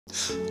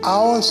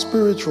Our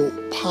spiritual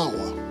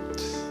power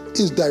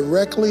is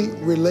directly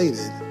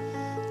related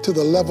to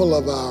the level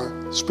of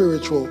our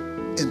spiritual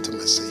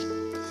intimacy.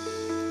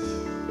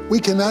 We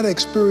cannot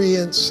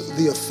experience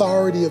the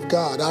authority of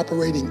God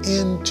operating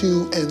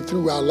into and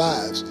through our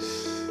lives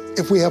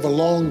if we have a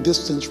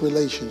long-distance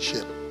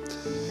relationship.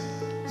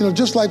 You know,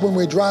 just like when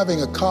we're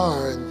driving a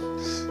car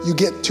and you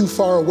get too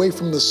far away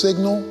from the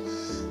signal,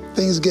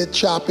 things get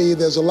choppy,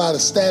 there's a lot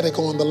of static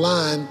on the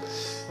line,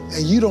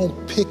 and you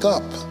don't pick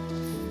up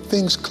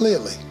things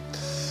clearly.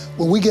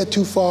 When we get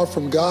too far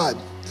from God,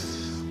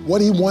 what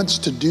He wants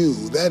to do,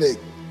 that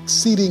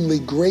exceedingly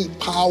great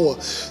power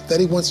that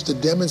He wants to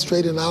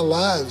demonstrate in our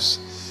lives,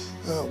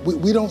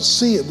 we don't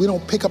see it. We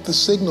don't pick up the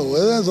signal.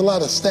 There's a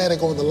lot of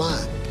static on the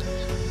line.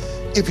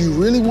 If you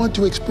really want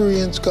to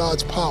experience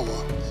God's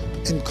power,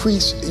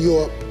 increase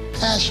your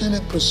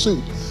passionate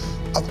pursuit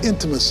of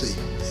intimacy,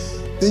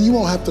 then you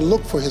won't have to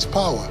look for His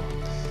power.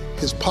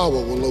 His power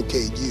will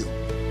locate you.